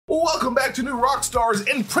Welcome back to New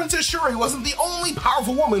Rockstars, and Princess Shuri wasn't the only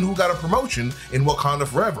powerful woman who got a promotion in Wakanda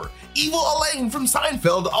Forever. Evil Elaine from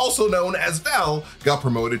Seinfeld, also known as Val, got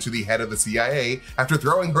promoted to the head of the CIA after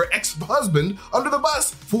throwing her ex-husband under the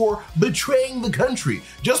bus for betraying the country,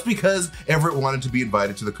 just because Everett wanted to be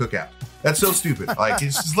invited to the cookout. That's so stupid. Like,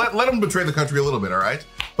 it's just let him betray the country a little bit, all right?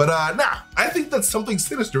 But I think that something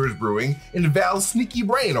sinister is brewing in Val's sneaky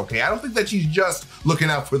brain, okay? I don't think that she's just looking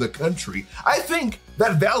out for the country. I think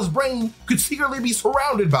that Val's brain could secretly be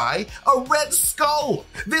surrounded by a Red Skull.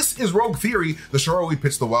 This is Rogue Theory, the show where we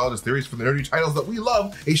pitch the wildest theories from the nerdy titles that we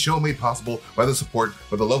love, a show made possible by the support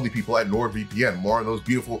of the lovely people at NordVPN. More on those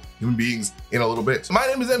beautiful human beings in a little bit. My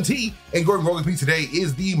name is MT, and Gordon Rogue with me today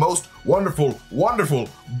is the most wonderful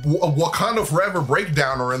Wakanda Forever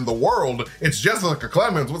breakdowner in the world. It's Jessica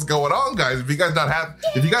Clemens. What's going on, guys? If you guys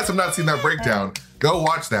have not seen that breakdown, go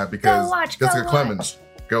watch that because Jessica Clemens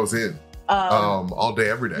goes in. All day,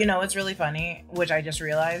 every day. You know, it's really funny, which I just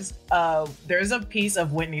realized. There's a piece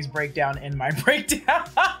of Whitney's breakdown in my breakdown.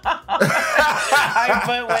 I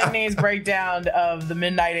put Whitney's breakdown of the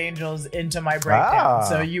Midnight Angels into my breakdown.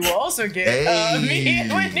 So you will also get me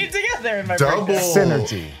and Whitney together in my Double breakdown.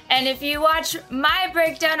 Synergy. And if you watch my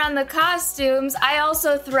breakdown on the costumes, I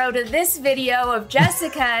also throw to this video of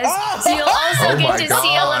Jessica's. So you'll also get to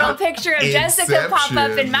see a little picture of Jessica pop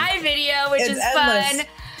up in my video, which is endless. fun.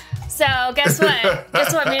 So guess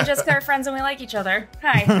what? Me and Jessica are friends and we like each other.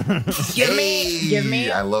 Hi. Give me.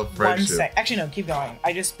 I love 1 friendship. sec. Actually, no, keep going.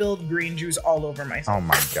 I just spilled green juice all over myself. Oh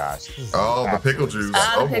my gosh. Oh, the pickle juice. The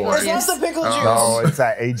Oh pickle boy. It's not the pickle juice. No, it's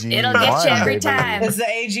that AG1. It'll get you every baby. time. It's the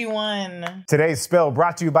AG1. Today's spill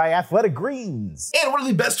brought to you by Athletic Greens. And one of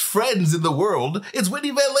the best friends in the world is Whitney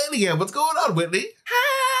Van Lanigan. What's going on, Whitney?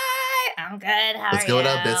 Hi. I'm good. How What's are going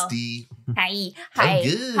you? on, bestie? Hi. I'm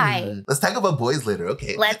good. Hi. Let's talk about boys later.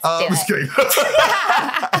 Okay. Let's do just it. kidding.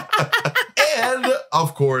 And,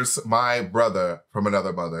 of course, my brother from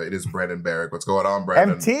another mother. It is Brandon Barrick. What's going on,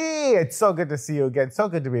 Brandon? MT, it's so good to see you again. So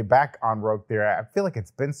good to be back on Rogue Theory. I feel like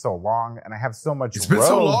it's been so long and I have so much It's been Rogue.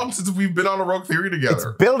 so long since we've been on a Rogue Theory It's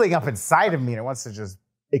together. building up inside of me and it wants to just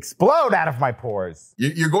explode out of my pores.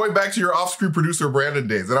 You're going back to your off-screen producer Brandon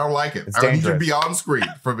days, and I don't like it. It's I need you to dangerous. be on screen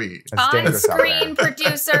for me. It's dangerous out there. On-screen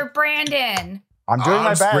producer Brandon. I'm doing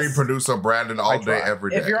my On-screen best. producer Brandon all I day, try.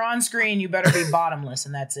 every day. If you're on screen, you better be bottomless,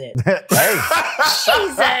 and that's it. Hey, Jesus.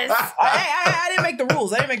 I didn't make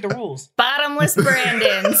the rules. Bottomless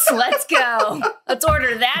Brandons. Let's go. Let's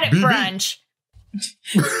order that at brunch.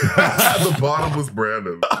 The bottom was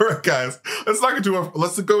Brandon. All right, guys, let's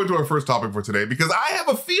go into our first topic for today because I have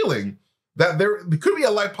a feeling that there could be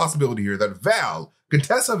a light possibility here that Val,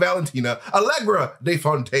 Contessa Valentina Allegra de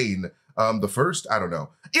Fontaine, the first, I don't know,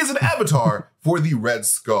 is an avatar for the Red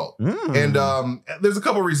Skull. And there's a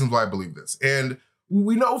couple reasons why I believe this. And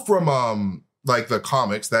we know from like the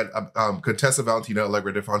comics that Contessa Valentina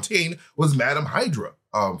Allegra de Fontaine was Madame Hydra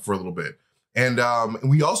for a little bit. And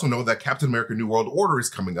we also know that Captain America New World Order is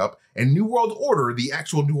coming up, and New World Order, the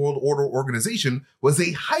actual New World Order organization, was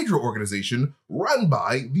a Hydra organization run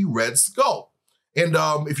by the Red Skull. And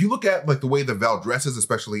if you look at like the way that Val dresses,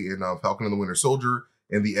 especially in Falcon and the Winter Soldier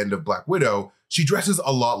and the end of Black Widow, she dresses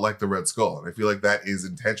a lot like the Red Skull, and I feel like that is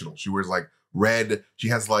intentional. She wears like red. She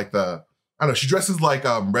has like she dresses like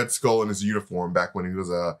Red Skull in his uniform back when he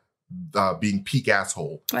was being peak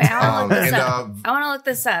asshole. Wait, I want to look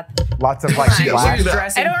this up. lots of like She was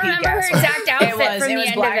black. I don't remember her exact outfit from it the was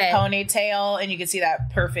end black of it. ponytail, and you could see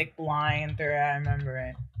that perfect line through it. I remember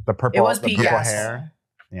it. The purple, It was the peak purple asshole. hair.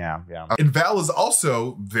 Yeah. And Val is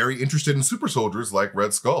also very interested in super soldiers like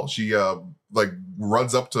Red Skull. She like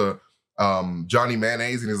runs up to Johnny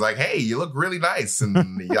Mayonnaise and is like, "Hey, you look really nice, and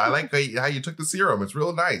I like how you took the serum. It's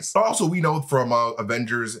real nice." Also, we know from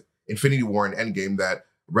Avengers: Infinity War and Endgame that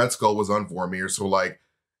Red Skull was on Vormir. So like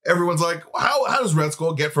everyone's like, how does Red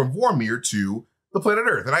Skull get from Vormir to the planet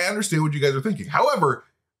Earth? And I understand what you guys are thinking. However,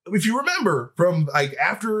 if you remember from like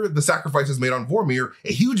after the sacrifices made on Vormir,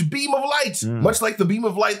 a huge beam of light, much like the beam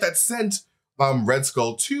of light that sent Red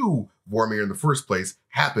Skull to Vormir in the first place,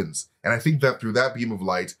 happens. And I think that through that beam of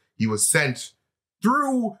light, he was sent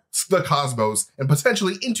through the cosmos and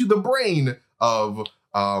potentially into the brain of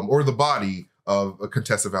or the body of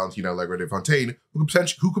Contessa Valentina Allegra de Fontaine, who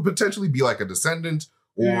could potentially be like a descendant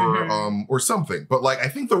or something. But like I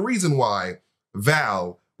think the reason why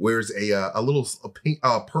Val wears a little pink,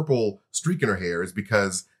 purple streak in her hair is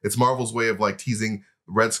because it's Marvel's way of like teasing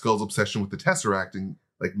Red Skull's obsession with the Tesseract and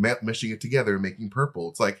like meshing it together and making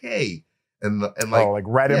purple. It's like, hey, and like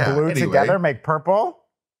red and blue together make purple.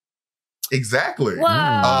 Exactly.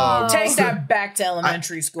 Whoa. Take that back to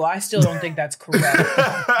elementary school. I still don't think that's correct.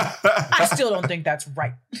 I still don't think that's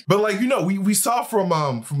right. But like, we saw from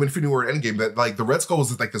Infinity War Endgame that like the Red Skull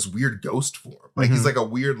is like this weird ghost form. Like he's like a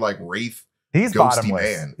weird like wraith. He's bottomless.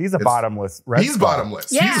 Man. He's a bottomless Red Skull. He's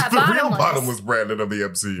bottomless. Yeah, he's the real bottomless Brandon of the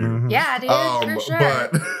MCU. Yeah, dude, for sure.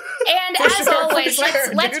 But and as always,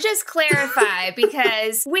 let's just clarify,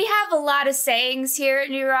 because we have a lot of sayings here at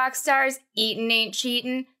New Rockstars. Eatin' ain't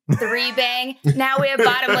cheating. 3 bang. Now we have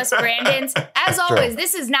bottomless Brandons. As always,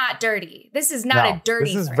 this is not dirty. This is not a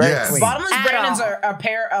dirty. This is very clean. Bottomless Brandons are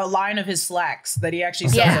a line of his slacks that he actually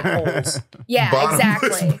sells at Kohl's. Yeah,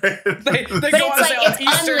 bottomless exactly. They But go on it's sale like on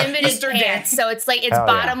it's unlimited Easter pants, Day. so it's like it's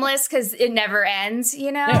bottomless because it never ends,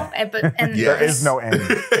 you know. Yeah. And There is no end.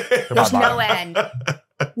 There's no end.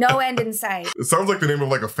 No end in sight. It sounds like the name of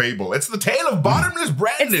like a fable. It's the tale of bottomless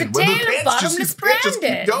Brandon. It's the tale of bottomless Just keep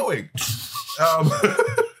Brandon. going.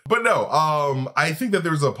 But no, I think that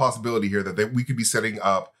there's a possibility here that we could be setting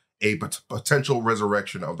up a potential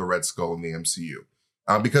resurrection of the Red Skull in the MCU.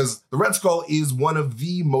 Because the Red Skull is one of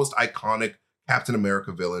the most iconic Captain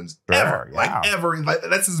America villains ever. Yeah. Like ever. Like,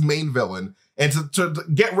 that's his main villain. And to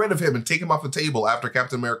get rid of him and take him off the table after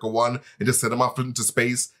Captain America 1 and just send him off into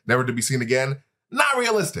space, never to be seen again, not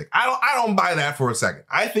realistic. I don't buy that for a second.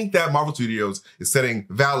 I think that Marvel Studios is setting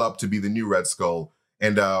Val up to be the new Red Skull.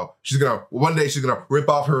 And one day she's gonna rip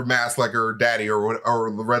off her mask like her daddy or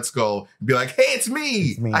the Red Skull and be like, "Hey, it's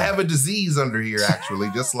me. I have a disease under here, actually,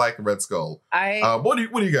 just like Red Skull." What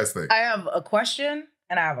do you guys think? I have a question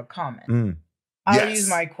and I have a comment. I'll use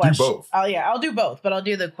my question. Do both. I'll do both, but I'll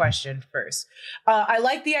do the question first. I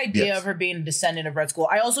like the idea of her being a descendant of Red Skull.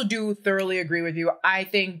 I also do thoroughly agree with you. I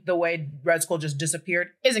think the way Red Skull just disappeared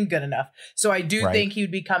isn't good enough. So I do think he'd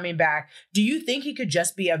be coming back. Do you think he could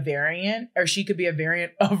just be a variant, or she could be a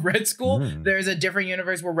variant of Red Skull? There's a different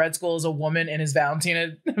universe where Red Skull is a woman and is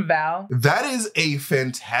Valentina Val. That is a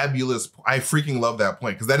fantabulous. I freaking love that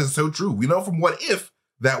point, because that is so true. We know from What If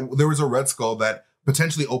that there was a Red Skull that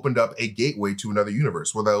potentially opened up a gateway to another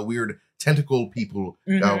universe where the weird tentacle people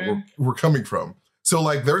were coming from. So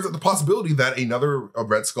like there's the possibility that a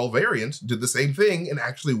Red Skull variant did the same thing and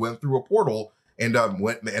actually went through a portal and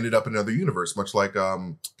ended up in another universe, much like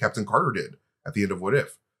Captain Carter did at the end of What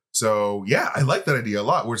If. So yeah, I like that idea a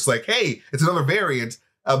lot, where it's like, hey, it's another variant.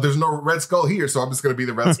 There's no Red Skull here, so I'm just going to be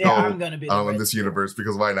the Red Skull I'm gonna be the in this universe,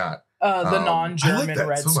 because why not? The non-German like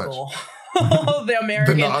Red so Skull. the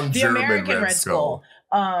American Red Skull.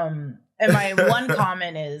 And my one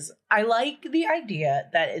comment is, I like the idea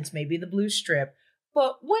that it's maybe the blue strip,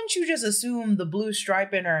 but wouldn't you just assume the blue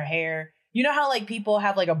stripe in her hair? You know how like people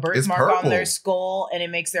have like a birthmark on their skull and it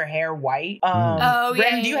makes their hair white?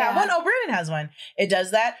 Brandon, do you have one? Oh, Brandon has one. It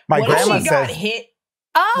does that. My grandma if she got hit?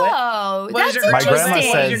 Oh, that's my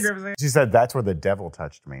interesting. grandma says, she said that's where the devil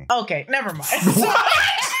touched me. Okay, never mind. Let me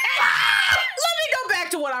go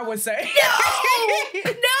back to what I was saying. No.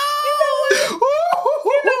 You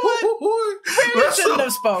know what? Brandon shouldn't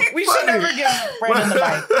have spoke. We should never give Brandon the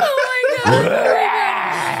mic. Oh my God.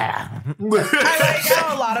 I like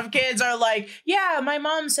how a lot of kids are like, yeah, my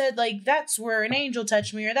mom said like that's where an angel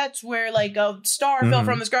touched me, or that's where like a star fell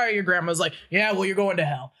from the sky. Your grandma's like, yeah, well, you're going to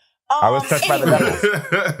hell. I was touched by the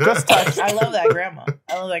devil. Just touched. I love that grandma.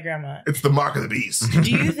 It's the mark of the beast. Do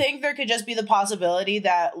you think there could just be the possibility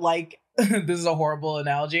that like this is a horrible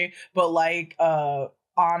analogy, but like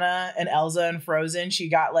Anna and Elsa in Frozen, she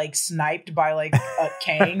got like sniped by like a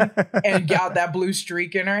Kang and got that blue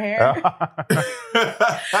streak in her hair?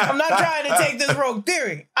 I'm not trying to take this rogue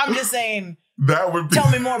theory. I'm just saying, that would be,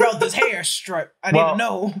 tell me more about this hair stripe. I need to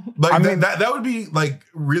know. Like, I mean, that would be like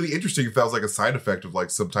really interesting if that was like a side effect of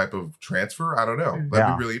like some type of transfer. I don't know.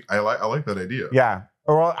 That'd be really. I like that idea. Yeah.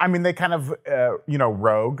 Well, I mean, they kind of,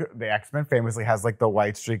 Rogue, the X-Men, famously has like the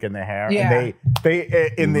white streak in their hair. Yeah. And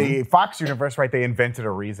they in the Fox universe, right? They invented a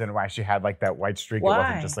reason why she had like that white streak. Why? It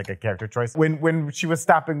wasn't just like a character choice. When she was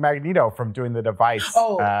stopping Magneto from doing the device,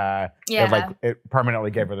 it permanently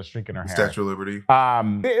gave her the streak in her hair. Statue of Liberty.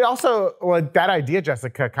 It also, that idea,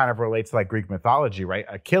 Jessica, kind of relates to like Greek mythology, right?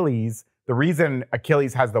 Achilles. The reason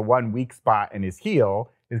Achilles has the one weak spot in his heel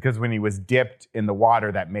is because when he was dipped in the water,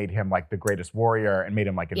 that made him like the greatest warrior and made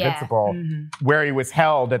him like invincible. Where he was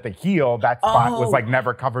held at the heel, that spot was like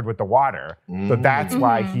never covered with the water. So that's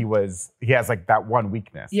why he has like that one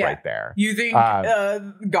weakness right there. You think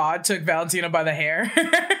God took Valentina by the hair?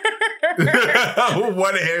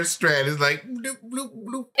 One hair strand is like bloop, bloop,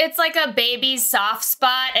 bloop. It's like a baby's soft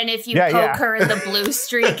spot, and if you poke her in the blue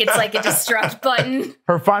streak, it's like a destruct button.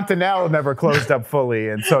 Her fontanelle never closed up fully,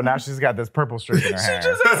 and so now she's got this purple streak in her hair.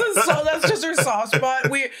 That's just her soft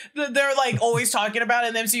spot. They're like always talking about it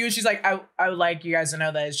in the MCU, and she's like, I would like you guys to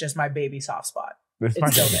know that it's just my baby soft spot. It's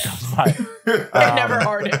still baby soft spot. It never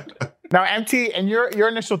hardened. Now, MT, and your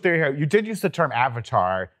initial theory here, you did use the term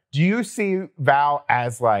avatar. Do you see Val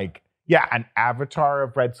as like, an avatar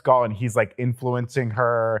of Red Skull, and he's like influencing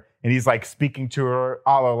her, and he's like speaking to her,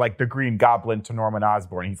 all like the Green Goblin to Norman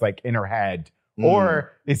Osborn. He's like in her head.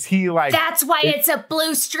 Or is he like... That's why it's a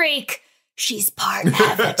blue streak. She's part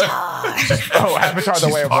Avatar. Oh, Avatar the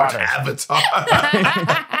Way of Water. Avatar.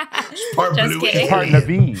 Part Just blue. kidding. Part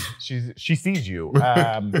Navi. She sees you.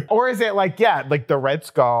 Or is it like the Red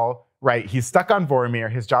Skull, right? He's stuck on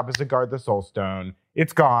Vormir. His job is to guard the Soul Stone.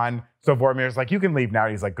 It's gone. So Vormir's like, you can leave now.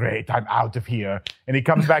 And he's like, great, I'm out of here. And he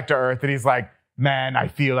comes back to Earth and he's like, man, I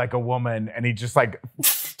feel like a woman. And he just like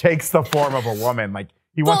takes the form of a woman. Like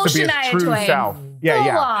he wants to be his true self. On.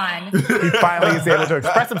 He finally is able to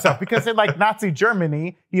express himself because in like Nazi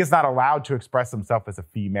Germany, he is not allowed to express himself as a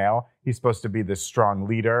female. He's supposed to be this strong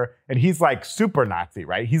leader. And he's like super Nazi,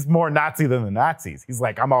 right? He's more Nazi than the Nazis. He's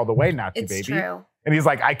like, I'm all the way Nazi, it's baby. True. And he's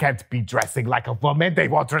like, I can't be dressing like a woman. They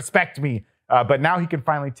won't respect me. But now he can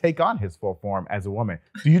finally take on his full form as a woman.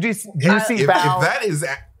 Do you see Val? If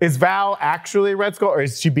that is Val actually Red Skull, or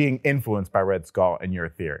is she being influenced by Red Skull in your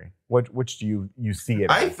theory? Which do you see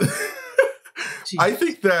it as? I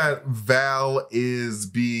think that Val is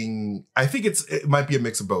being... I think it might be a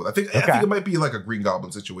mix of both. I think it might be like a Green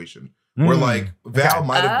Goblin situation. Where like Val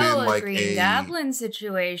might have been like Green Goblin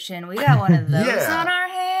situation. We got one of those on our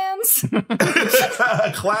hands.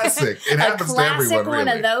 Classic. It happens to everyone. Classic one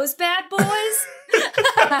of those bad boys.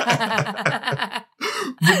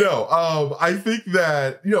 But no, I think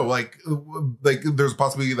that like there's a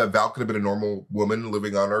possibility that Val could have been a normal woman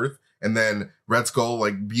living on Earth, and then Red Skull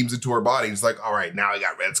like beams into her body. It's like, all right, now I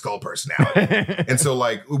got Red Skull personality, and so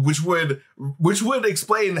like which would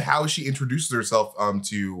explain how she introduces herself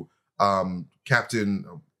to Captain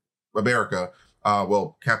America.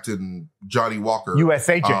 Captain Johnny Walker. U.S.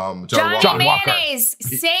 agent. Johnny Mayonnaise.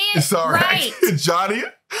 Say it Sorry. right. Johnny?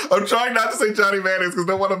 I'm trying not to say Johnny Mayonnaise because I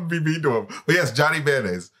don't want to be mean to him. But yes, Johnny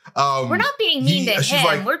Mayonnaise. We're not being mean to him.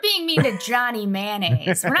 Like, we're being mean to Johnny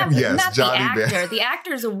Mayonnaise. We're not, not the actor. The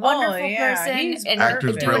actor's a wonderful person and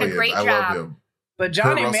doing a great job. I love him. But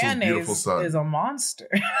Johnny Mayonnaise is a monster.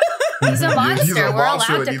 He's a monster. We're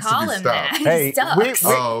allowed to call him that. Hey,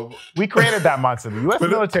 we created that monster. The U.S.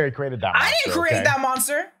 military created that monster. I didn't create that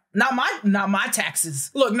monster. Not my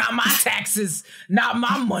taxes. Look, not my taxes. Not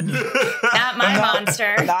my money. Not my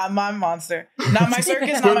monster. Not my monster. Not my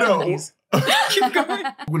circus. Not my monkeys. Keep going.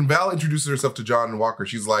 When Val introduces herself to John Walker,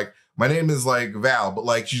 she's like, my name is like Val, but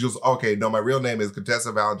like she goes, okay, no, my real name is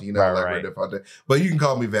Contessa Valentina. Right. But you can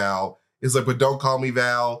call me Val. It's like, but don't call me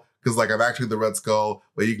Val because like I'm actually the Red Skull,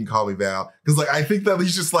 but you can call me Val. Because like I think that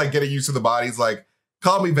he's just like getting used to the body. He's like,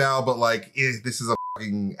 call me Val, but like this is a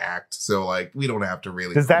fucking act, so like we don't have to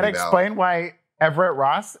really. Does that explain why Everett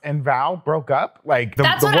Ross and Val broke up? Like the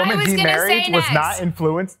woman he married was not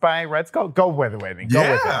influenced by Red Skull. Go with it, Whitney. Go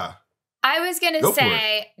with it. I was gonna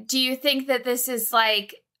say, do you think that this is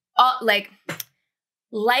like a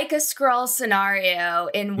Skrull scenario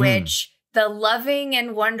in which the loving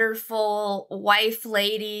and wonderful wife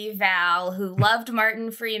lady Val, who loved Martin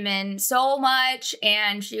Freeman so much,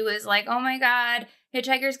 and she was like, oh my God,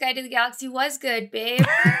 Hitchhiker's Guide to the Galaxy was good, babe.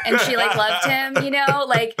 And she like loved him,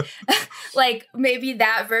 like maybe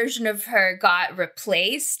that version of her got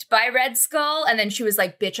replaced by Red Skull. And then she was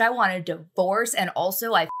like, bitch, I want a divorce. And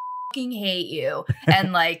also I fucking hate you.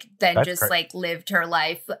 And like, then like lived her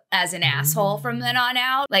life as an asshole from then on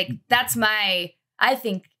out. Like that's I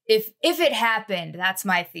think if it happened, that's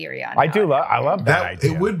my theory on it. I love that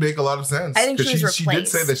idea. It would make a lot of sense. I think she was replaced. She did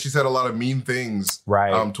say that she said a lot of mean things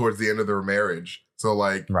towards the end of their marriage. So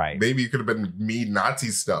like maybe it could have been mean Nazi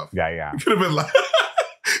stuff. Yeah. It could have been like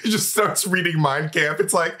he just starts reading Mein Kampf.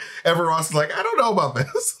 It's like Everett Ross is like, I don't know about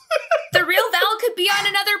this. The real Val could be on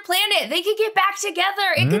another planet. They could get back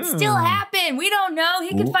together. It could still happen. We don't know. He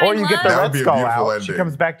could find love. Or you get the Red Skull out. Ending. She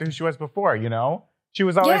comes back to who she was before, She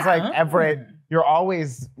was always like, Everett, you're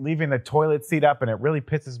always leaving the toilet seat up and it really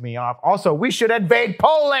pisses me off. Also, we should invade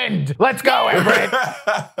Poland. Let's go, Everett.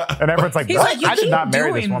 And Everett's like, I did not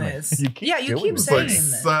marry this woman. You keep saying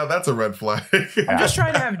this. That's a red flag. I'm just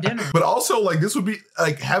trying to have dinner. But also, like, this would be,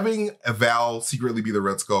 like, having Val secretly be the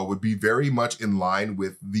Red Skull would be very much in line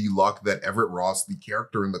with the luck that Everett Ross, the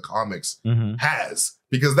character in the comics, has.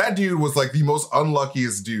 because that dude was like the most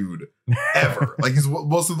unluckiest dude ever. Like he's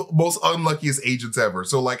most unluckiest agents ever.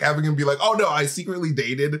 So like having him be like, oh no, I secretly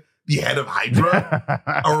dated the head of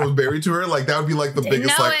Hydra or was married to her, like that would be like the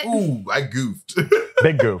biggest like, ooh, I goofed.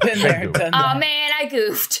 Big goof. Been there, done that. Oh man, I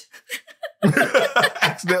goofed.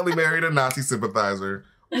 Accidentally married a Nazi sympathizer.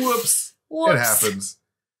 Whoops. It happens.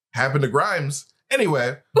 Happened to Grimes.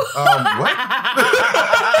 Anyway, what? I'm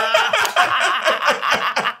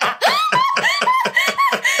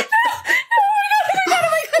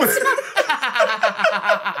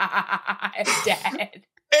dead.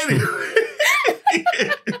 Anyway.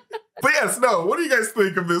 But yes, no, what do you guys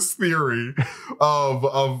think of this theory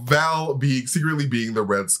of Val secretly being the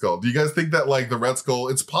Red Skull? Do you guys think that like the Red Skull,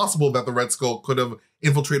 it's possible that the Red Skull could have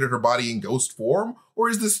infiltrated her body in ghost form? Or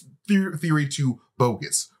is this theory too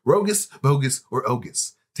bogus? Rogus, bogus, or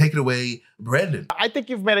ogus? Take it away, Brandon. I think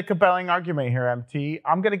you've made a compelling argument here, MT.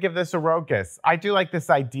 I'm going to give this a Rogus. I do like this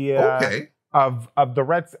idea of the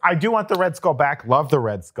Red. I do want the Red Skull back. Love the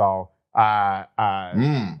Red Skull. Love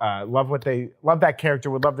that character.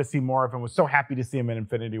 Would love to see more of him. Was so happy to see him in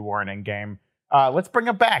Infinity War and Endgame. Let's bring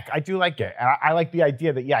him back. I do like it. And I like the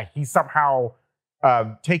idea that, he's somehow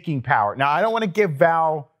taking power. Now, I don't want to give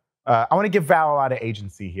Val, I want to give Val a lot of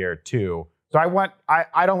agency here too. So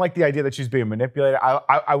I don't like the idea that she's being manipulated.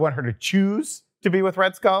 I want her to choose to be with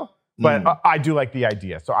Red Skull, but I do like the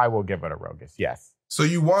idea. So I will give it a Rogus. Yes. So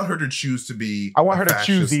you want her to choose to be? I want her to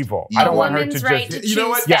choose evil. I don't want her to right just. to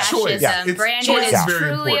choose fascism. Brandon is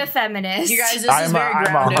truly a feminist. You guys, this is very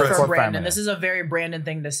grounded for Brandon. Feminist. This is a very Brandon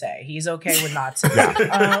thing to say. He's okay with Nazi.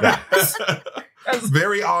 That's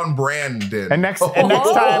very on Brandon. And next time.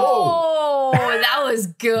 Oh, that was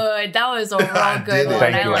good. That was a real good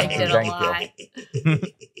one. I liked it a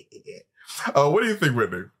lot. What do you think,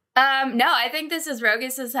 Whitney? No, I think this is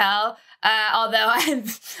rogus as hell. Although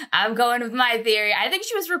I'm going with my theory. I think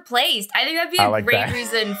she was replaced. I think that'd be a great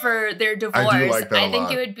reason for their divorce. I do like that I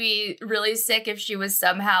think it would be really sick if she was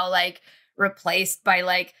somehow like replaced by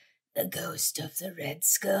like the ghost of the Red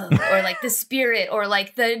Skull or like the spirit or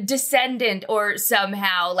like the descendant or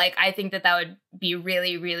somehow. Like I think that would be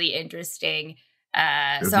really, really interesting.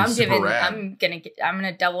 So I'm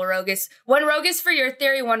gonna double Rogus. One Rogus for your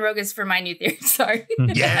theory, one Rogus for my new theory. Sorry.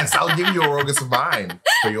 Yes, I'll give you a Rogus of mine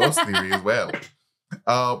for your theory as well.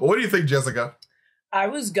 What do you think, Jessica? I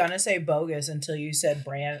was gonna say bogus until you said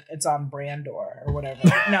it's on Brandor or whatever.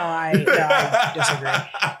 No, I disagree.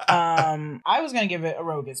 I was gonna give it a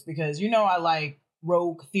Rogus because I like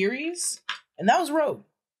rogue theories, and that was rogue.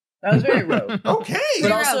 That was very rogue. Okay.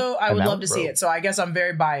 But also I would love to see it. So I guess I'm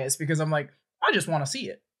very biased because I'm like, I just want to see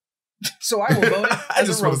it. So I will vote it. I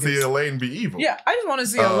just want to see Elaine be evil. Yeah, I just want to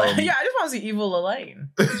see Elaine. Yeah, I just want to see evil Elaine.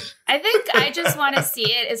 I think I just want to see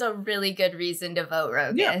it is a really good reason to vote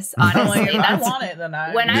Rogus. Honestly, if I want it, then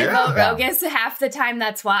I vote Rogus, half the time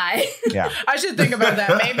that's why. Yeah, I should think about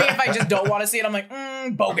that. Maybe if I just don't want to see it, I'm like,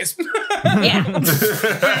 bogus. Yeah,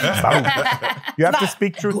 you have to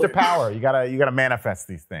speak truth to power. You gotta manifest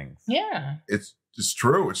these things. Yeah, it's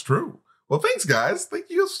true. It's true. Well, thanks, guys. Thank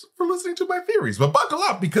you for listening to my theories. But buckle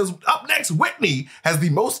up, because up next, Whitney has the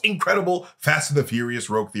most incredible Fast and the Furious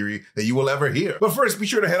rogue theory that you will ever hear. But first, be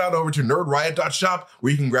sure to head on over to nerdriot.shop,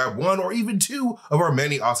 where you can grab one or even two of our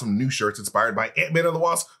many awesome new shirts inspired by Ant-Man and the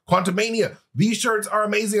Wasp: Quantumania. These shirts are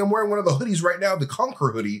amazing. I'm wearing one of the hoodies right now, the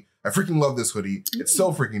Conquer hoodie. I freaking love this hoodie. It's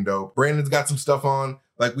so freaking dope. Brandon's got some stuff on.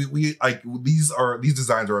 Like we like these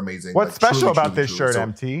designs are amazing. What's special about this shirt, So,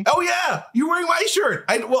 MT? Oh yeah, you're wearing my shirt.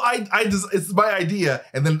 I just it's my idea,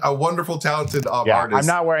 and then a wonderful, talented artist. I'm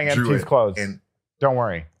not wearing MT's clothes, and don't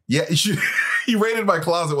worry. Yeah, he raided my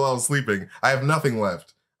closet while I was sleeping. I have nothing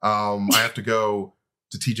left. I have to go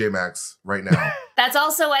to TJ Maxx right now. That's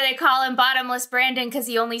also why they call him Bottomless Brandon, because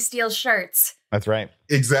he only steals shirts. That's right.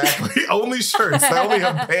 Exactly. Only shirts. I only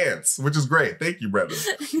have pants, which is great. Thank you, Brendan.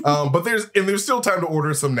 But there's still time to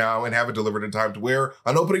order some now and have it delivered in time to wear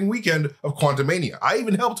on opening weekend of Quantumania. I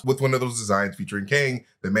even helped with one of those designs featuring Kang,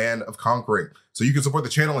 the Man of Conquering. So you can support the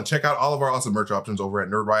channel and check out all of our awesome merch options over at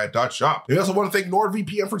nerdriot.shop. We also want to thank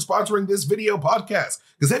NordVPN for sponsoring this video podcast.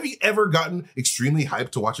 Because have you ever gotten extremely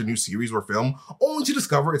hyped to watch a new series or film only to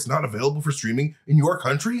discover it's not available for streaming in your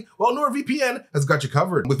country? Well, NordVPN has got you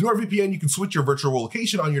covered. With NordVPN, you can switch your virtual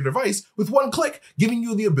location on your device with one click, giving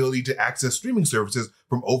you the ability to access streaming services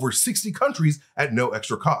from over 60 countries at no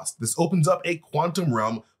extra cost. This opens up a quantum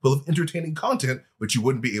realm full of entertaining content which you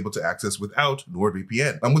wouldn't be able to access without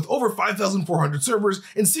NordVPN. And with over 5,400 servers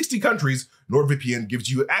in 60 countries, NordVPN gives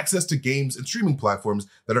you access to games and streaming platforms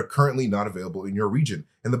that are currently not available in your region.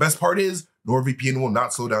 And the best part is, NordVPN will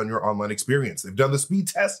not slow down your online experience. They've done the speed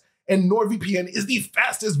test, And NordVPN is the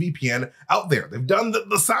fastest VPN out there. They've done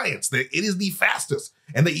the science. It is the fastest.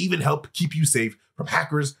 And they even help keep you safe from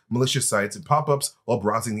hackers, malicious sites, and pop-ups while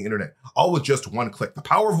browsing the internet. All with just one click. The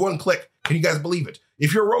power of one click. Can you guys believe it?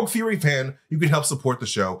 If you're a Rogue Theory fan, you can help support the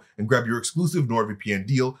show and grab your exclusive NordVPN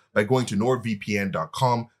deal by going to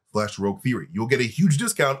nordvpn.com/Rogue Theory. You'll get a huge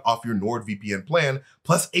discount off your NordVPN plan,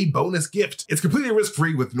 plus a bonus gift. It's completely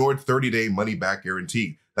risk-free with Nord 30-day money-back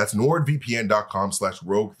guarantee. That's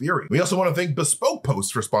nordvpn.com/Rogue Theory. We also want to thank Bespoke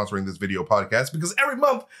Post for sponsoring this video podcast, because every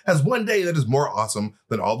month has one day that is more awesome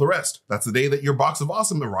than all the rest. That's the day that your box of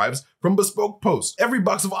awesome arrives from Bespoke Post. Every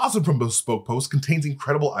box of awesome from Bespoke Post contains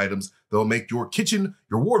incredible items that will make your kitchen,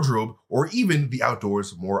 your wardrobe, or even the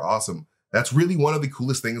outdoors more awesome. That's really one of the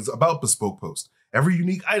coolest things about Bespoke Post. Every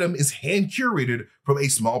unique item is hand-curated from a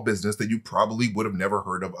small business that you probably would have never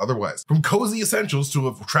heard of otherwise. From cozy essentials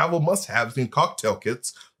to travel must-haves and cocktail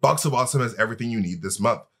kits, Box of Awesome has everything you need this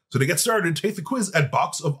month. So to get started, take the quiz at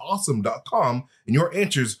boxofawesome.com, and your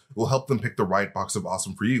answers will help them pick the right Box of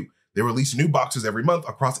Awesome for you. They release new boxes every month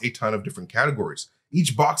across a ton of different categories.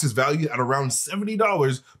 Each box is valued at around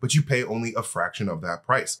 $70, but you pay only a fraction of that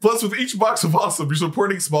price. Plus, with each Box of Awesome, you're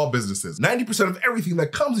supporting small businesses. 90% of everything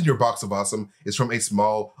that comes in your Box of Awesome is from a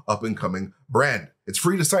small, up-and-coming brand. It's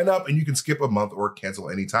free to sign up, and you can skip a month or cancel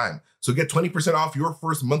anytime. So get 20% off your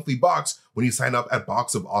first monthly box when you sign up at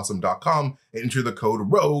boxofawesome.com and enter the code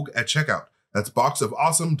ROGUE at checkout. That's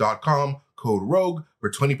boxofawesome.com, code ROGUE, for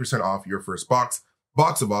 20% off your first box.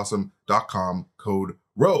 boxofawesome.com, code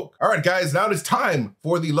ROGUE. All right, guys, now it's time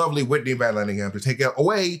for the lovely Whitney Van Lanningham to take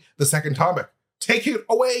away the second topic. Take it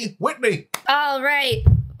away, Whitney. All right,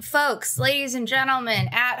 folks, ladies and gentlemen,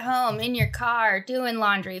 at home, in your car, doing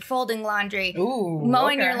laundry, folding laundry,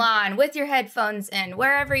 mowing your lawn, with your headphones in,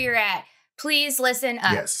 wherever you're at, please listen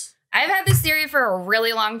up. Yes. I've had this theory for a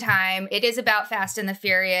really long time. It is about Fast and the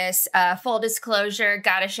Furious. Full disclosure,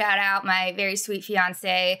 gotta shout out my very sweet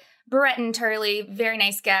fiance, Breton Turley, very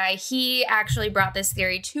nice guy. He actually brought this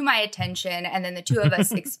theory to my attention, and then the two of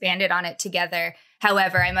us expanded on it together.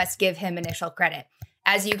 However, I must give him initial credit.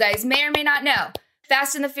 As you guys may or may not know,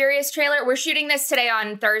 Fast and the Furious trailer, we're shooting this today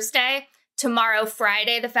on Thursday. Tomorrow,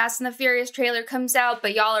 Friday, the Fast and the Furious trailer comes out,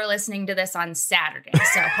 but y'all are listening to this on Saturday.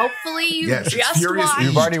 So hopefully you've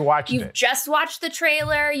You've already watched it. You've just watched the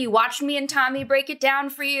trailer. You watched me and Tommy break it down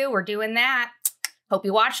for you. We're doing that. Hope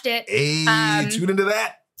you watched it. Hey, tune into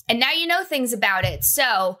that. And now you know things about it.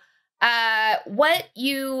 So what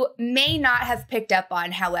you may not have picked up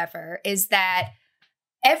on, however, is that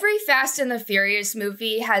every Fast and the Furious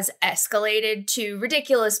movie has escalated to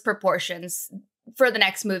ridiculous proportions for the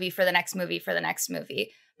next movie, for the next movie, for the next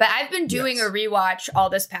movie. But I've been doing a rewatch all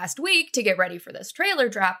this past week to get ready for this trailer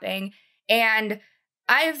dropping. And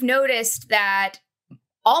I've noticed that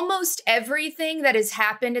almost everything that has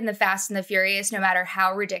happened in the Fast and the Furious, no matter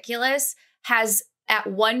how ridiculous, has at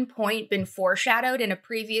one point been foreshadowed in a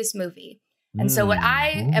previous movie. And so what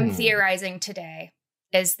I am theorizing today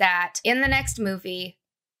is that in the next movie,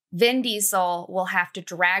 Vin Diesel will have to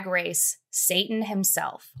drag race Satan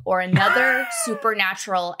himself or another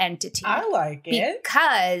supernatural entity. I like it.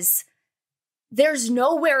 Because there's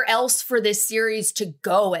nowhere else for this series to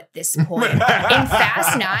go at this point. In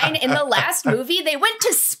Fast 9, in the last movie, they went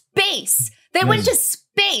to space.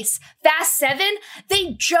 Fast 7,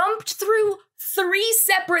 they jumped through 3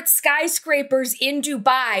 separate skyscrapers in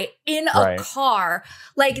Dubai in a car.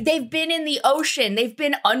 Like, they've been in the ocean. They've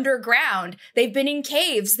been underground. They've been in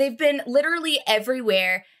caves. They've been literally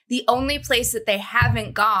everywhere. The only place that they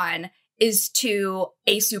haven't gone is to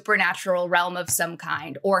a supernatural realm of some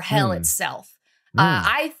kind, or hell itself.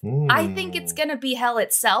 I think it's going to be hell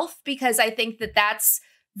itself, because I think that that's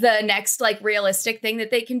the next realistic thing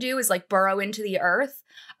that they can do is burrow into the earth.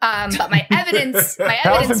 But my evidence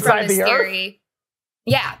from this theory.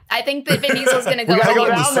 Yeah, I think that Vin Diesel's going to go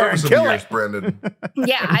down there and kill it, Brandon.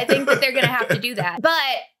 Yeah, I think that they're going to have to do that. But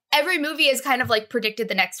every movie is kind of predicted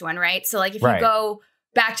the next one, right? So if you go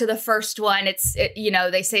back to the first one,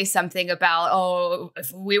 they say something about,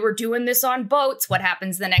 if we were doing this on boats, what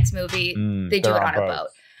happens the next movie? They do it on a boat.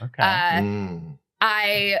 Okay.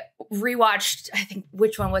 I rewatched, I think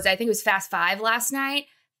it was Fast 5 last night.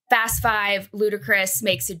 Fast 5, Ludacris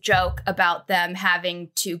makes a joke about them having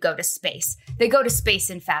to go to space. They go to space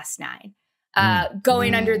in Fast 9.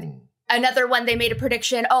 Going under another one, they made a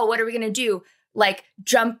prediction. Oh, what are we going to do?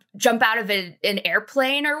 Jump out of an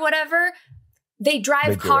airplane or whatever? They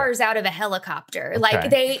drive cars out of a helicopter.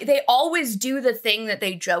 Okay. They always do the thing that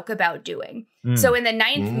they joke about doing. So in the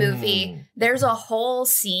 9th movie, there's a whole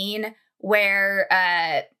scene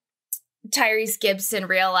where Tyrese Gibson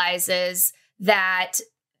realizes that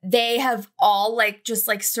they have all like just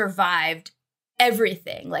like survived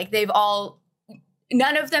everything. Like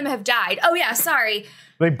none of them have died. Oh yeah, sorry.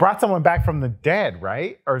 They brought someone back from the dead,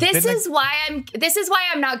 right? Or this is why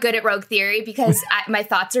I'm not good at Rogue Theory, because my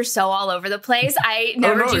thoughts are so all over the place. I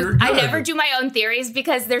never do my own theories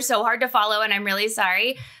because they're so hard to follow, and I'm really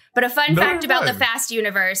sorry. But a fun fact about the Fast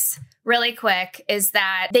universe, really quick, is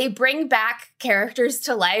that they bring back characters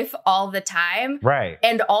to life all the time. Right.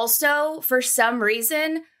 And also, for some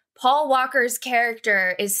reason, Paul Walker's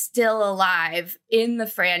character is still alive in the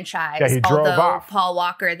franchise. Yeah, he drove off. Paul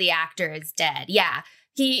Walker, the actor, is dead. Yeah.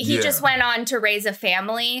 He just went on to raise a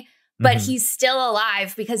family, but he's still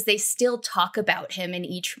alive because they still talk about him in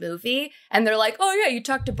each movie. And they're like, oh yeah, you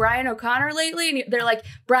talked to Brian O'Connor lately? And they're like,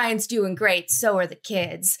 Brian's doing great. So are the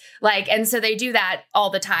kids. Like, and so they do that all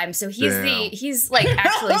the time. So he's like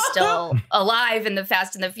actually still alive in the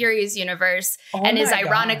Fast and the Furious universe, and is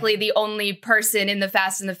ironically the only person in the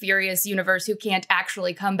Fast and the Furious universe who can't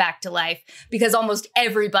actually come back to life, because almost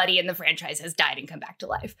everybody in the franchise has died and come back to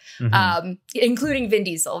life, including Vin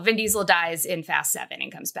Diesel. Vin Diesel dies in Fast 7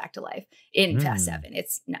 and comes back to life in Fast 7.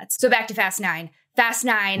 It's nuts. So back to Fast 9. Fast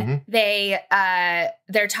 9,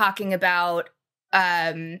 they're talking about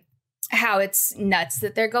how it's nuts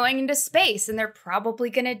that they're going into space and they're probably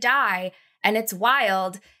going to die, and it's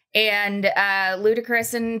wild. And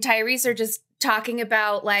Ludacris and Tyrese are just talking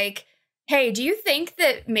about like, hey, do you think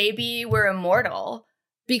that maybe we're immortal?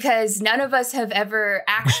 Because none of us have ever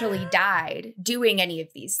actually died doing any of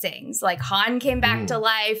these things. Like Han came back to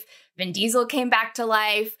life. Vin Diesel came back to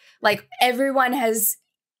life. Like everyone has,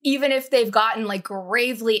 even if they've gotten like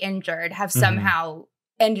gravely injured, have somehow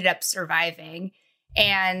ended up surviving.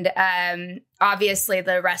 And obviously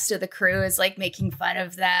the rest of the crew is like making fun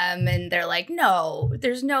of them. And they're like, no,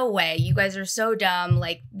 there's no way. You guys are so dumb.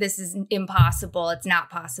 Like, this is impossible. It's not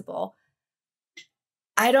possible.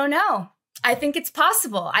 I don't know. I think it's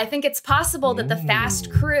possible. I think it's possible that the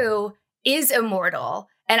Fast crew is immortal.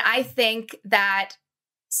 And I think that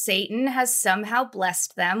Satan has somehow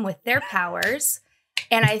blessed them with their powers.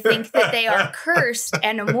 And I think that they are cursed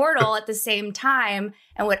and immortal at the same time.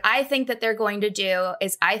 And what I think that they're going to do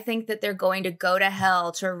is I think that they're going to go to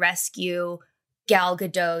hell to rescue Gal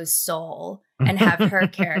Gadot's soul and have her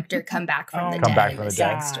character come back from the dead in the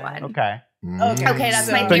next one. Okay. Okay, that's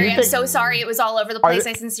my theory. I'm so sorry it was all over the place.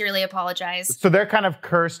 I sincerely apologize. So they're kind of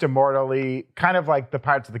cursed immortally, kind of like the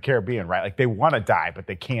Pirates of the Caribbean, right? Like they want to die, but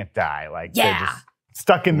they can't die. Like they're just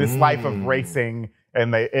stuck in this life of racing,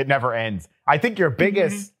 and it never ends. I think your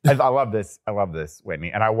biggest, I love this,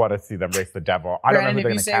 Whitney, and I want to see them race the devil. I don't know who they're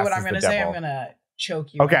going to cast as the devil. If you say what I'm going to say, I'm going to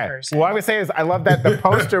choke you. Okay. Well, what I'm going to say is I love that the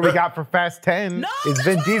poster we got for Fast 10 is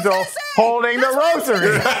Vin Diesel holding the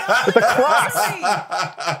rosary with the cross.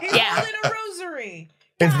 He's holding a rosary.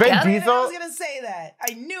 Is Vin Diesel? I was going to say that.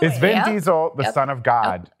 I knew it. Is Vin Diesel the Son of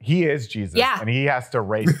God? He is Jesus. And he has to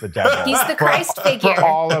race the devil. He's the Christ figure. For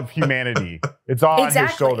all of humanity. It's all on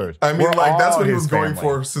his shoulders. I mean, like, that's what he was going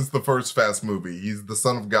for since the first Fast movie. He's the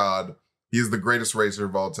Son of God. He is the greatest racer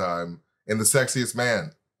of all time and the sexiest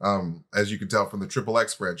man. As you can tell from the Triple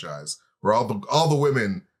X franchise, where all the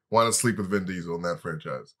women want to sleep with Vin Diesel in that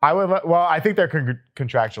franchise. I think they're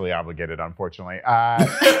contractually obligated, unfortunately.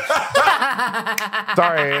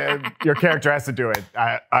 Sorry, your character has to do it.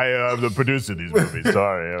 I am the producer of these movies.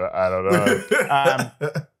 Sorry, I don't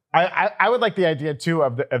know. I would like the idea too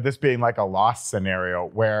of this being like a Lost scenario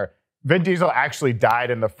where Vin Diesel actually died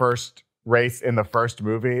in the first race in the first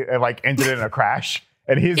movie and like ended in a crash,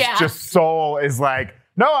 and his just soul is like,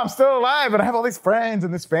 no, I'm still alive, and I have all these friends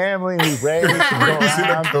and this family, and we race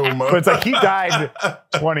and go around. But it's like he died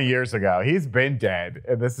 20 years ago. He's been dead,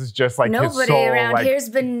 and this is just like his soul. Nobody around here's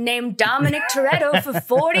been named Dominic Toretto for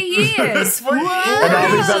 40 years. And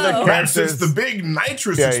all these other characters. Since the big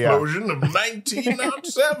nitrous explosion of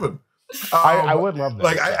 1907. I would love that.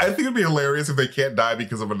 Like, I think it'd be hilarious if they can't die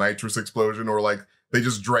because of a nitrous explosion, or like they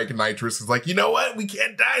just drank nitrous. It's like, you know what? We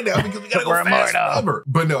can't die now because we gotta go fast forever.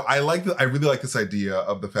 But no, I really like this idea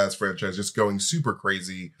of the Fast franchise just going super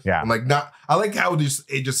crazy. Yeah. And like I like how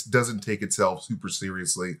it just doesn't take itself super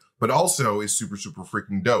seriously, but also is super, super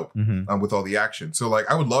freaking dope with all the action. So like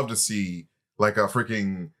I would love to see like a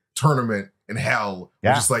freaking tournament in hell.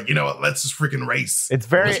 Yeah. Just like, you know what, let's just freaking race.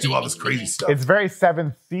 Let's do all this crazy stuff. It's very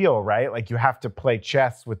Seventh Seal, right? Like you have to play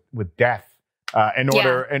chess with death in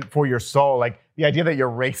order and for your soul. Like the idea that you're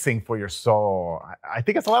racing for your soul, I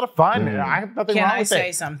think it's a lot of fun. And I have nothing wrong with it. Can I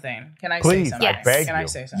say something? Please, I beg Can you. I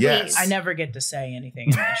say something? Yes. I never get to say anything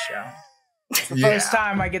in this show. It's the first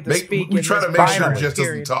time I get to speak. We try to make sure Jess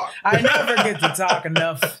doesn't talk. I never get to talk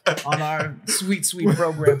enough on our sweet, sweet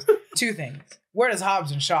programs. Two things. where does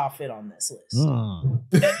Hobbs and Shaw fit on this list?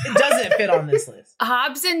 It doesn't fit on this list.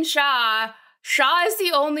 Hobbs and Shaw is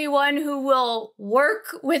the only one who will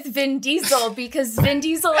work with Vin Diesel because Vin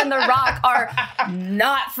Diesel and The Rock are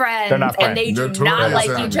not friends. They're not friends. And they do not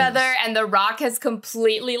like each other. And The Rock has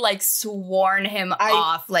completely like sworn him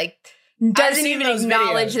off. Like doesn't even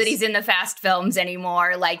acknowledge that he's in the Fast films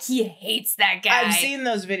anymore. Like he hates that guy. I've seen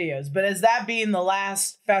those videos, but as that being the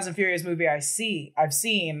last Fast and Furious movie I've seen,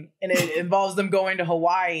 and it involves them going to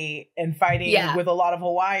Hawaii and fighting with a lot of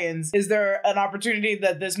Hawaiians, is there an opportunity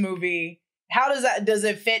that this movie... How does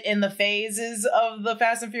it fit in the phases of the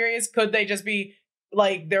Fast and Furious? Could they just be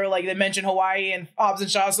like, they mention Hawaii and Hobbs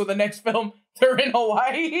and Shaw, so the next film they're in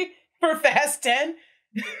Hawaii for Fast 10?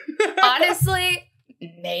 Honestly,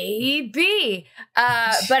 maybe.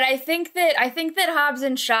 But I think that Hobbs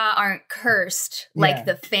and Shaw aren't cursed like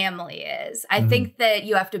the family is. I think that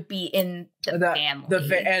you have to be in the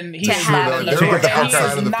family. And he's to have they're like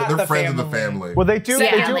outside of they're friends of the family. Well, they do.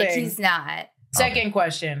 Like he's not. Second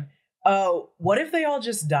question. What if they all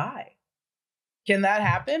just die? Can that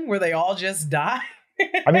happen where they all just die?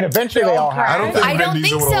 I mean, eventually they all have. I don't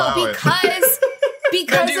think so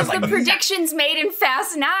because of the predictions made in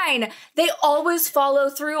Fast 9. They always follow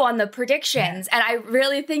through on the predictions. And I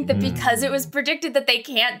really think that because it was predicted that they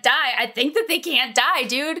can't die, I think that they can't die,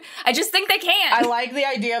 dude. I just think they can't. I like the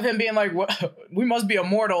idea of him being like, we must be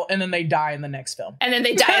immortal, and then they die in the next film. And then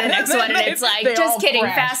they die in the next one, and it's like, just kidding,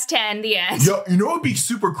 crash. Fast 10, the end. Yo, you know what would be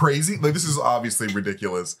super crazy? Like, this is obviously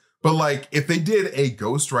ridiculous. But like, if they did a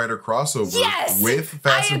Ghost Rider crossover with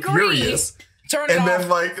Fast and Furious... Turn it off. Then,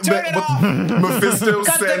 like, Mephisto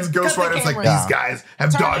sends Ghost Rider. It's like, these guys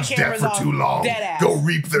have dodged death for too long. Go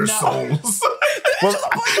reap their souls.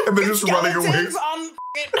 And they're just running away.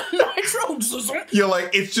 You're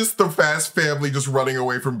like, it's just the Fast family just running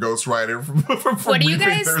away from Ghost Rider. From what do you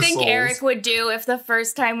guys think souls. Eric would do if the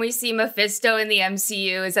first time we see Mephisto in the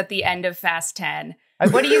MCU is at the end of Fast 10?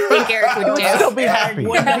 What do you think Eric would do? Still be happy.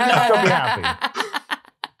 Still be happy.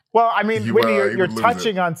 Well, I mean, Whitney, you're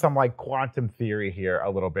touching on some like quantum theory here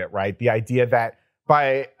a little bit, right? The idea that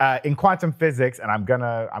in quantum physics, and I'm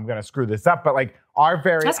gonna screw this up, but like our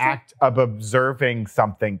very act of observing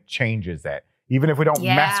something changes it. Even if we don't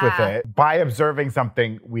mess with it, by observing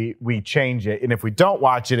something, we change it. And if we don't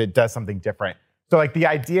watch it, it does something different. So like the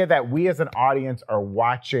idea that we as an audience are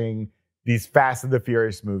watching these Fast and the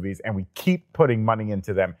Furious movies and we keep putting money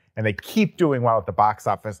into them and they keep doing well at the box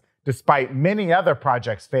office, despite many other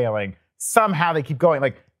projects failing, somehow they keep going.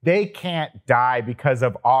 Like, they can't die because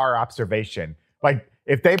of our observation. Like,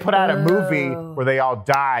 if they put out a movie where they all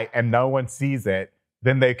die and no one sees it,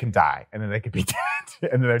 then they can die. And then they could be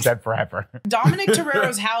dead. And then they're dead forever. Dominic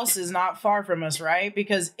Toretto's house is not far from us, right?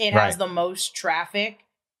 Because it has the most traffic.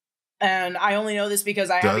 And I only know this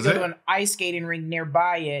because I have to go to an ice skating rink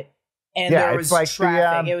nearby it. And there was like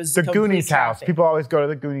traffic. It was the Goonies traffic. house. People always go to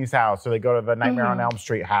the Goonies house, or they go to the Nightmare on Elm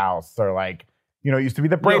Street house, or like, it used to be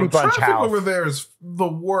the Brady Bunch traffic house. Over there is the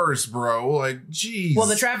worst, bro. Like, geez. Well,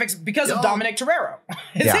 the traffic's because of Dominic Toretto.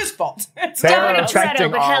 It's his fault. They're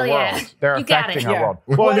affecting our world. They're affecting our world.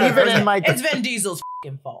 Well, even in like it's Vin Diesel's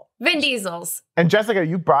fault. Vin Diesel's. And Jessica,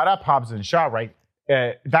 you brought up Hobbs and Shaw, right?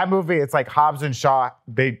 That movie, it's like Hobbs and Shaw.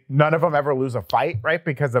 None of them ever lose a fight, right?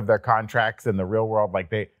 Because of their contracts in the real world.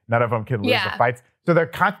 Like none of them can lose the fights. So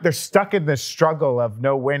they're stuck in this struggle of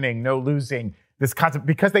no winning, no losing. This concept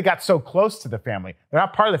because they got so close to the family. They're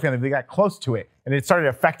not part of the family. They got close to it, and it started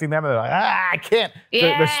affecting them. And they're like, I can't.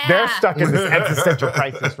 Yeah. They're stuck in this existential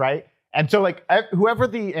crisis, right? And so, like, whoever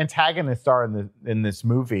the antagonists are in this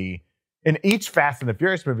movie. In each Fast and the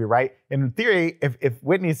Furious movie, right? In theory, if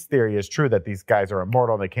Whitney's theory is true that these guys are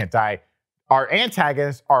immortal and they can't die, our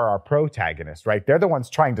antagonists are our protagonists, right? They're the ones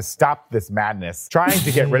trying to stop this madness, trying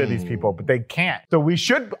to get rid of these people, but they can't. So we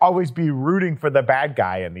should always be rooting for the bad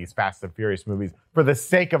guy in these Fast and Furious movies for the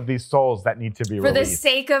sake of these souls that need to be released. For the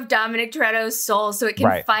sake of Dominic Toretto's soul, so it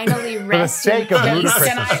can finally rest. For the sake of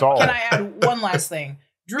Ludacris' soul. Can I add one last thing?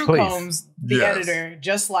 Drew Combs, the editor,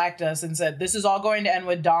 just slacked us and said, this is all going to end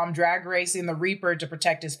with Dom drag racing the Reaper to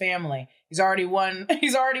protect his family. He's already won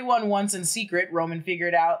once in secret. Roman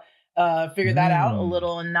figured that out a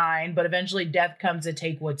little in 9, but eventually death comes to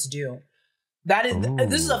take what's due.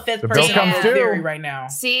 This is a fifth person on the theory right now.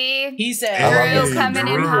 See? He said, Drew's coming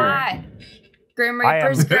in hot. Grim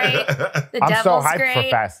Reaper's great. The I'm Devil's so hyped great. for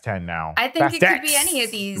Fast 10 now. I think it could be any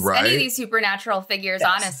of these supernatural figures,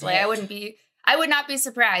 honestly. I would not be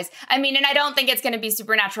surprised. I mean, and I don't think it's going to be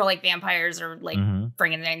supernatural like vampires or like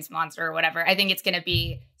Frankenstein's monster or whatever. I think it's going to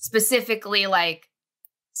be specifically like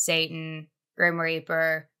Satan, Grim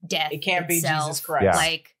Reaper, death. It can't itself. Be Jesus Christ.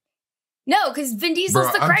 Like No, because Vin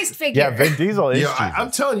Diesel's the Christ figure. Yeah, Vin Diesel is Jesus.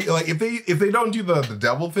 I'm telling you, like if they don't do the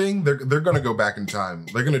devil thing, they're gonna go back in time.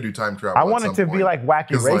 They're gonna do time travel. I want it to be like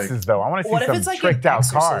wacky races, though. I want to see some tricked out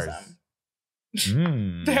cars.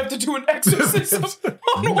 They have to do an exorcism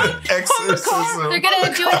on one exorcism. They're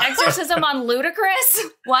gonna do an exorcism on Ludacris.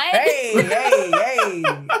 What? Hey!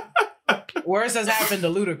 Where's this happened to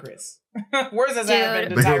Ludacris? Where's this happened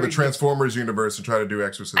to They go to Tyreek? the Transformers universe and try to do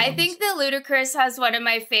exorcisms. I think that Ludacris has one of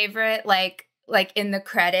my favorite, like in the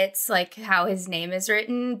credits, like how his name is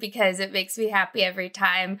written, because it makes me happy every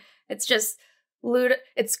time. It's just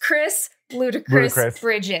it's Chris Ludacris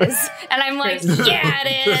Bridges. And I'm like, yeah,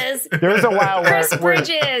 it is. There was a while where Chris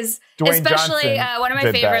Bridges. Dwayne Especially Johnson one of my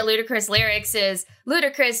did favorite that. Ludacris lyrics is,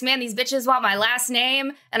 Ludacris, man, these bitches want my last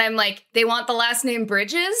name. And I'm like, they want the last name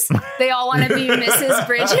Bridges? They all want to be Mrs.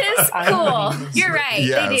 Bridges? Cool. You're right.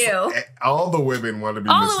 Yes. They do. All the women want to be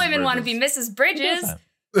All Mrs. the women want to be Bridges. Mrs. Bridges.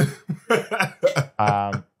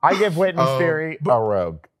 I give Whitney's theory a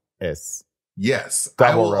rogue-is. Yes,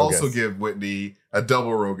 Double I will Rogus. also give Whitney a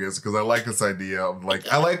double Rogus because I like this idea of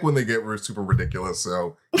I like when they get super ridiculous.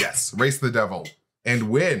 So yes, race the devil and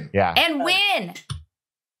win. Yeah. And win.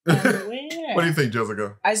 What do you think,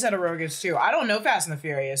 Jessica? I said a Rogus too. I don't know Fast and the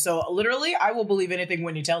Furious, so literally, I will believe anything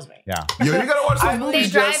Whitney tells me. Yeah. Yo, you gotta watch those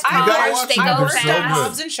movies, drive Jess. You gotta cars, watch they them. go They're fast. so good.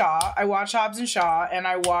 Hobbs and Shaw. I watched Hobbs and Shaw, and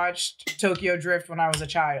I watched Tokyo Drift when I was a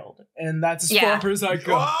child, and that's as far as I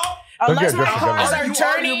go. Oh, Unless Tokyo my Drift is a good cars one. are You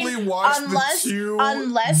turning, arguably watched the two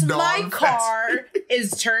unless my non-Fast car is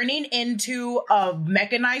turning into a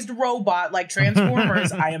mechanized robot like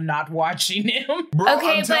Transformers, I am not watching him. Bro,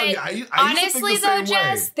 Okay, I'm telling but you, I used to honestly, think the though, same way.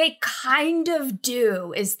 Jess, they kind of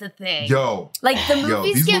do, is the thing. Yo, Like, the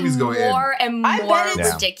movies these get movies go in. more and I more bet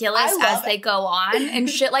it's- ridiculous I love as they go on, and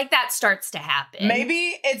shit like that starts to happen.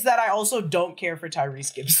 Maybe it's that I also don't care for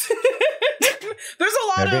Tyrese Gibson. There's a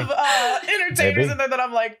lot Maybe. of entertainers Maybe. in there that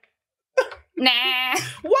I'm like, Nah.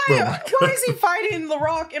 why is he fighting The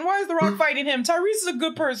Rock, and why is The Rock fighting him? Tyrese is a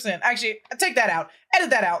good person. Actually, take that out.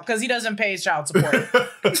 Edit that out, because he doesn't pay his child support.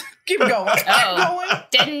 Keep going. Keep Oh. going.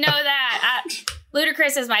 Didn't know that.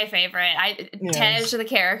 Ludacris is my favorite. Yes. Tej, the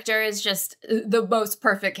character, is just the most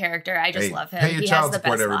perfect character. I just Hey, love him. pay your He child has the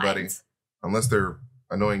support, best everybody. lines. Unless they're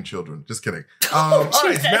annoying children. Just kidding. All right,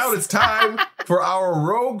 Jesus. now it's time for our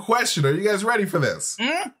rogue question. Are you guys ready for this?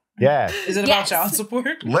 Yeah. Is it about Yes. child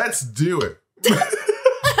support? Let's do it.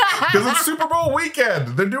 Because it's Super Bowl weekend.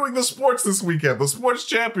 They're doing the sports this weekend, the sports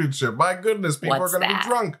championship. My goodness, people What's are going to that? be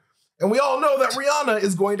drunk. And we all know that Rihanna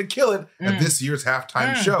is going to kill it at this year's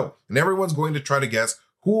halftime show. And everyone's going to try to guess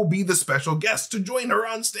who will be the special guest to join her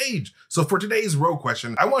on stage. So for today's rogue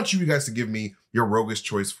question, I want you guys to give me your roguish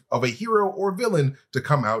choice of a hero or villain to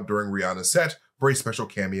come out during Rihanna's set for a special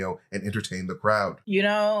cameo and entertain the crowd. You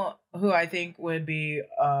know who I think would be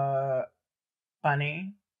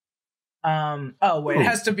funny? It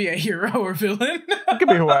has to be a hero or villain. It could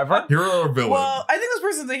be whoever. Hero or villain? Well, I think this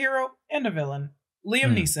person's a hero and a villain.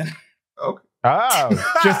 Liam Neeson. Oh,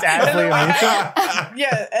 just as And then Liam we Neeson? have-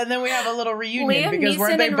 yeah, and then we have a little reunion Liam because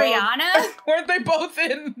Neeson and Rihanna? weren't they both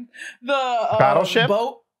in the Battleship?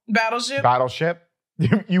 boat battleship? Battleship?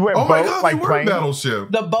 You went Oh my boat God, like they were plane?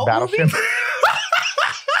 Battleship. The boat Battleship? movie?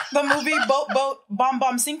 The movie Boat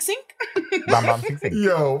Bomb Sink Sink? Bam, bam, sing, sing.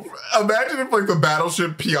 Yo, imagine if like the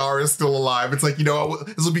Battleship PR is still alive. It's like, you know,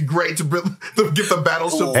 this will be great to get the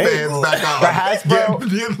Battleship Hey, fans back on. the Hasbro-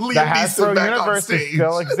 Get Liam The Neeson Hasbro back on universe stage.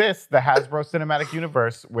 still exists. The Hasbro Cinematic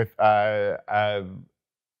Universe with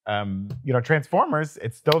Transformers.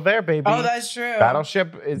 It's still there, baby. Oh, that's true.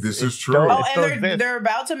 Battleship is. This is is true. Still, Oh, it still and exists. they're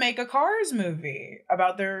about to make a Cars movie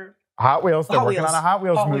about their. Hot Wheels. They're Hot working Wheels. on a Hot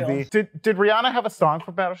Wheels Hot movie. Wheels. Did Rihanna have a song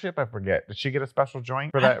for Battleship? I forget. Did she get a special joint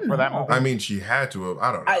for that don't that know. movie? I mean, she had to have.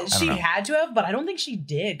 I don't know. She know. had to have, but I don't think she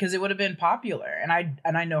did because it would have been popular, and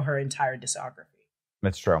I know her entire discography.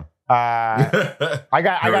 That's true. I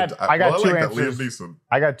got two Liam answers. Neeson.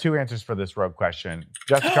 I got two answers for this rogue question.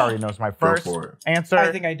 Jessica already knows my first for it. answer.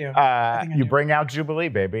 I think I do. think I you do. bring out Jubilee,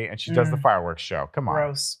 baby, and she does the fireworks show. Come on.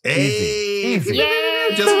 Gross. Hey, Easy. Yay!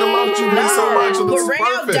 Jessica loves Jubilee so much. So But this is bring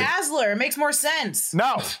out perfect. Dazzler. It makes more sense.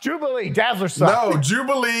 No, Jubilee, Dazzler sucks. No,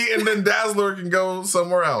 Jubilee and then Dazzler can go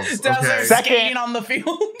somewhere else. Dazzler Okay. Second- skating on the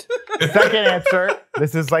field. Second answer.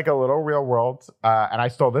 This is like a little real world, and I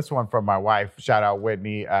stole this one from my wife. Shout out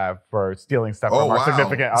Whitney for stealing stuff Oh from our wow!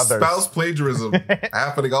 significant others. Spouse plagiarism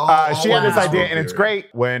happening all. She had this over idea, here. and it's great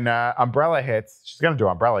when Umbrella hits. She's gonna do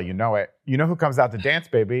Umbrella, you know it. You know who comes out to dance,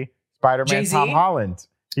 baby? Spider-Man, Jay-Z? Tom Holland.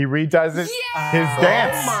 He redoes it, Yeah. his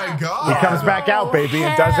dance. Oh my God. He comes back out, baby,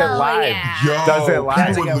 and does it Hell live. yeah. Yo, Does it live. people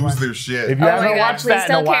That's a would good lose one. their shit. If you Oh my haven't God, watched please that in a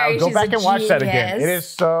tell while, Carrie go she's back a and watch that again. genius. It is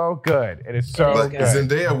so good. It is so But good.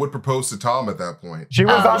 Zendaya would propose to Tom at that point. She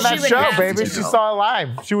was Oh, on she that would show, have baby. to. She saw it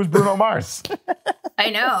live. She was Bruno Mars. I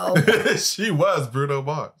know. She was Bruno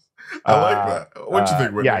Mars. I like that. What you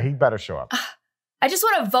think, Whitney? Yeah, he better show up. I just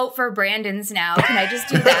want to vote for Brandon's now. Can I just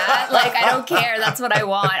do that? Like, I don't care. That's what I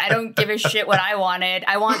want. I don't give a shit what I wanted.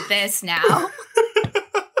 I want this now.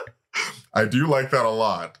 I do like that a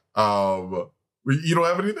lot. You don't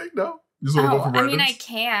have anything? No? You just want to vote for I Brandon's? mean, I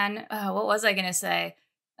can. What was I going to say?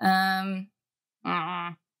 I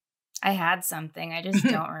had something. I just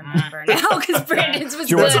don't remember now because Brandon's was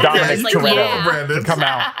She good. wants I was Dominic like, Toretto yeah. Brandon. to come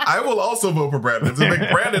out. I will also vote for Brandon to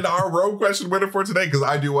make Brandon our road question winner for today because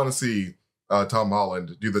I do want to see Tom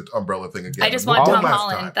Holland do the umbrella thing again. I just want One Tom last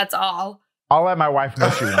Holland. time. That's all. I'll let my wife know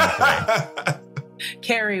she wins today.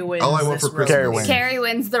 Carrie wins. All I want this for road. Christmas. Carrie wins. Carrie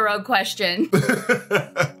wins the road question.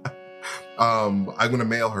 I'm going to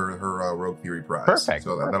mail her Rogue Theory prize. Perfect,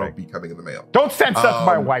 So that'll perfect. be coming in the mail. Don't send stuff to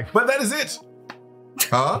my wife. But that is it.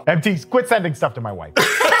 Huh? MT, quit sending stuff to my wife.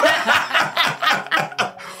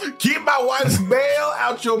 Keep my wife's mail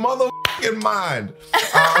out your motherfucking mind.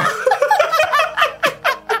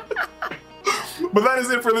 But that is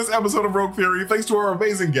it for this episode of Rogue Theory. Thanks to our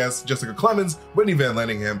amazing guests, Jessica Clemens, Whitney Van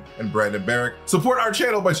Lanningham, and Brandon Barrick. Support our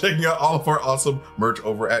channel by checking out all of our awesome merch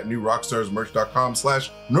over at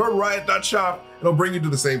newrockstarsmerch.com/nerdriot.shop. It'll bring you to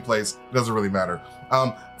the same place. It doesn't really matter.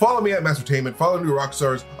 Follow me at Mastertainment, follow New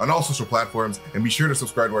Rockstars on all social platforms, and be sure to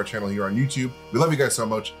subscribe to our channel here on YouTube. We love you guys so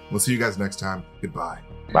much. We'll see you guys next time. Goodbye.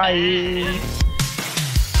 Bye.